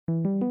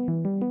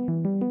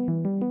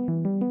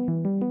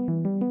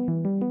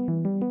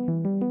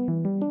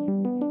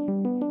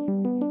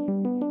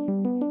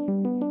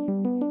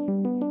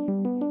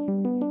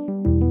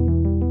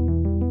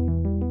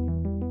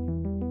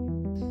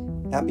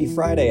happy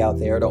Friday out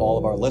there to all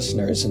of our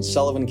listeners in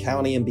Sullivan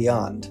County and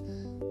beyond.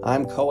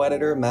 I'm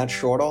co-editor Matt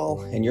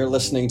Shortall, and you're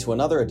listening to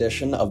another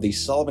edition of the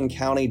Sullivan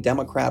County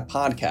Democrat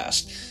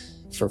podcast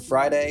for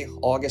Friday,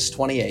 August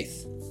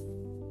 28th.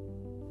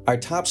 Our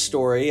top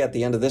story at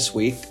the end of this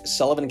week,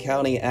 Sullivan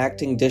County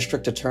Acting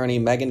District Attorney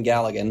Megan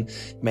Galligan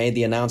made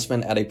the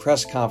announcement at a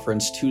press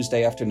conference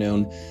Tuesday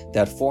afternoon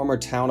that former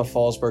Town of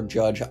Fallsburg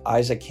Judge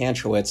Isaac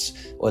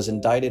Kantrowitz was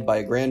indicted by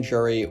a grand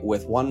jury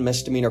with one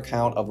misdemeanor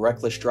count of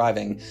reckless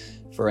driving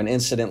for an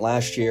incident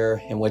last year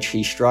in which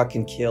he struck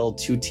and killed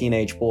two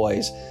teenage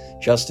boys,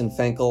 Justin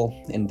Finkel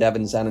and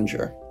Devin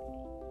Zeninger.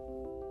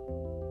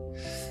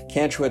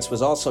 Kantrowitz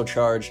was also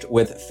charged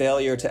with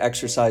failure to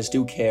exercise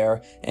due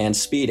care and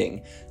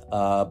speeding,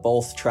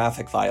 both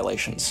traffic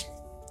violations.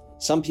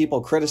 Some people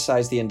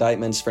criticized the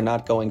indictments for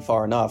not going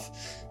far enough,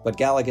 but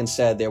Galligan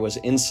said there was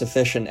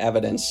insufficient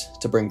evidence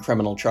to bring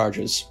criminal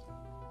charges.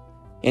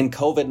 In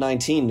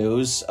COVID-19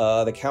 news,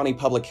 the County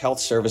Public Health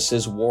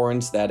Services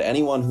warned that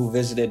anyone who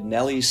visited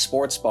Nelly's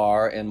Sports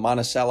Bar in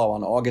Monticello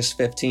on August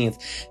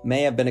 15th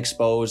may have been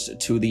exposed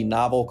to the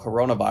novel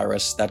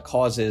coronavirus that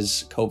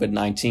causes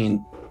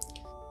COVID-19.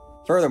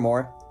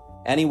 Furthermore,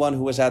 anyone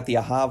who was at the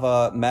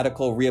Ahava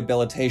Medical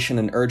Rehabilitation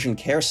and Urgent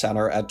Care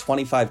Center at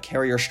 25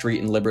 Carrier Street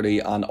in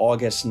Liberty on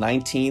August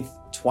 19th,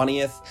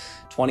 20th,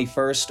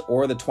 21st,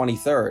 or the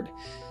 23rd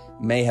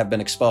may have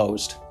been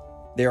exposed.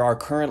 There are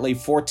currently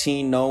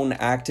 14 known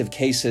active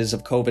cases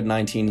of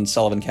COVID-19 in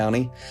Sullivan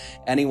County.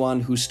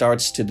 Anyone who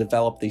starts to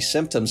develop the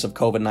symptoms of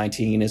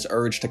COVID-19 is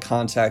urged to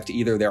contact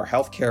either their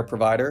healthcare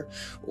provider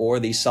or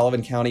the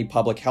Sullivan County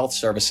Public Health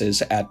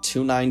Services at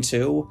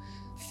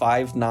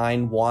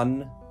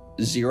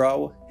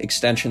 292-5910,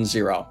 extension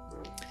 0.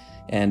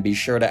 And be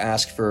sure to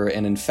ask for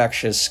an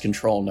infectious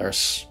control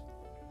nurse.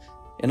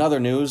 In other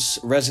news,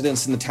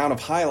 residents in the town of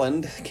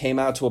Highland came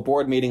out to a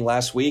board meeting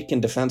last week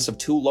in defense of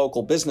two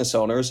local business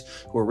owners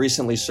who were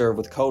recently served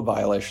with code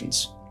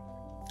violations.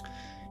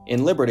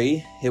 In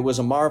Liberty, it was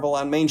a marvel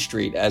on Main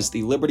Street as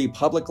the Liberty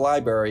Public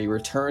Library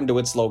returned to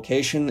its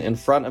location in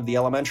front of the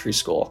elementary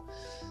school.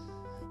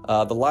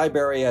 The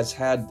library has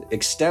had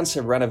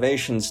extensive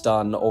renovations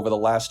done over the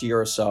last year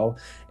or so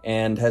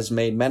and has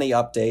made many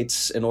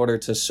updates in order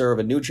to serve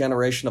a new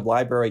generation of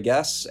library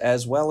guests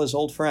as well as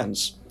old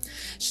friends.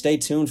 Stay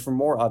tuned for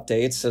more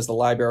updates as the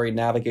library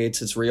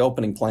navigates its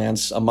reopening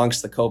plans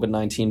amongst the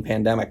COVID-19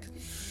 pandemic.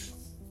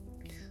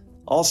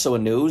 Also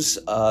in news,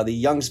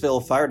 the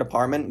Youngsville Fire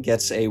Department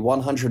gets a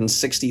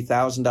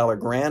 $160,000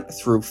 grant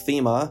through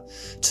FEMA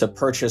to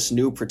purchase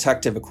new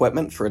protective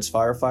equipment for its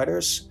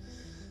firefighters.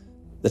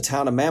 The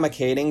town of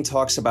Mamakating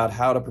talks about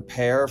how to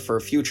prepare for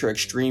future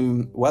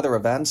extreme weather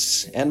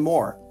events and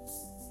more.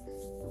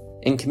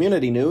 In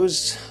community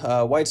news,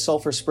 White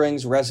Sulphur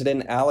Springs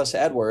resident Alice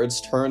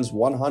Edwards turns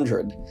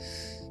 100.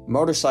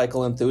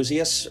 Motorcycle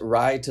enthusiasts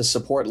ride to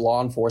support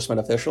law enforcement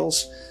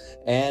officials,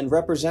 and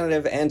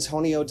Representative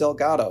Antonio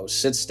Delgado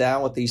sits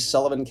down with the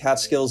Sullivan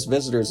Catskills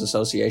Visitors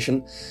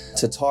Association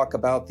to talk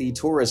about the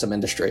tourism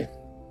industry.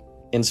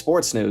 In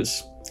sports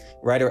news,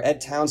 writer Ed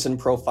Townsend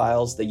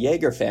profiles the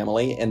Yeager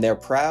family and their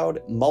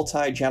proud,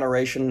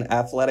 multi-generation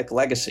athletic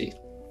legacy.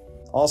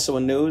 Also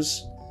in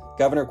news,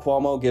 Governor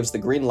Cuomo gives the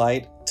green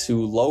light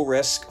to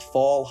low-risk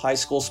fall high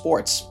school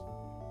sports.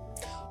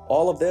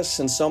 All of this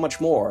and so much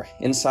more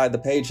inside the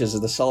pages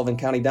of the Sullivan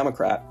County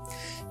Democrat.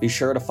 Be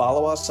sure to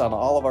follow us on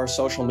all of our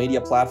social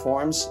media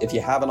platforms if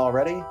you haven't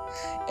already.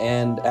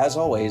 And as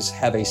always,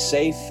 have a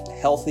safe,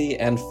 healthy,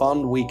 and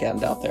fun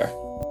weekend out there.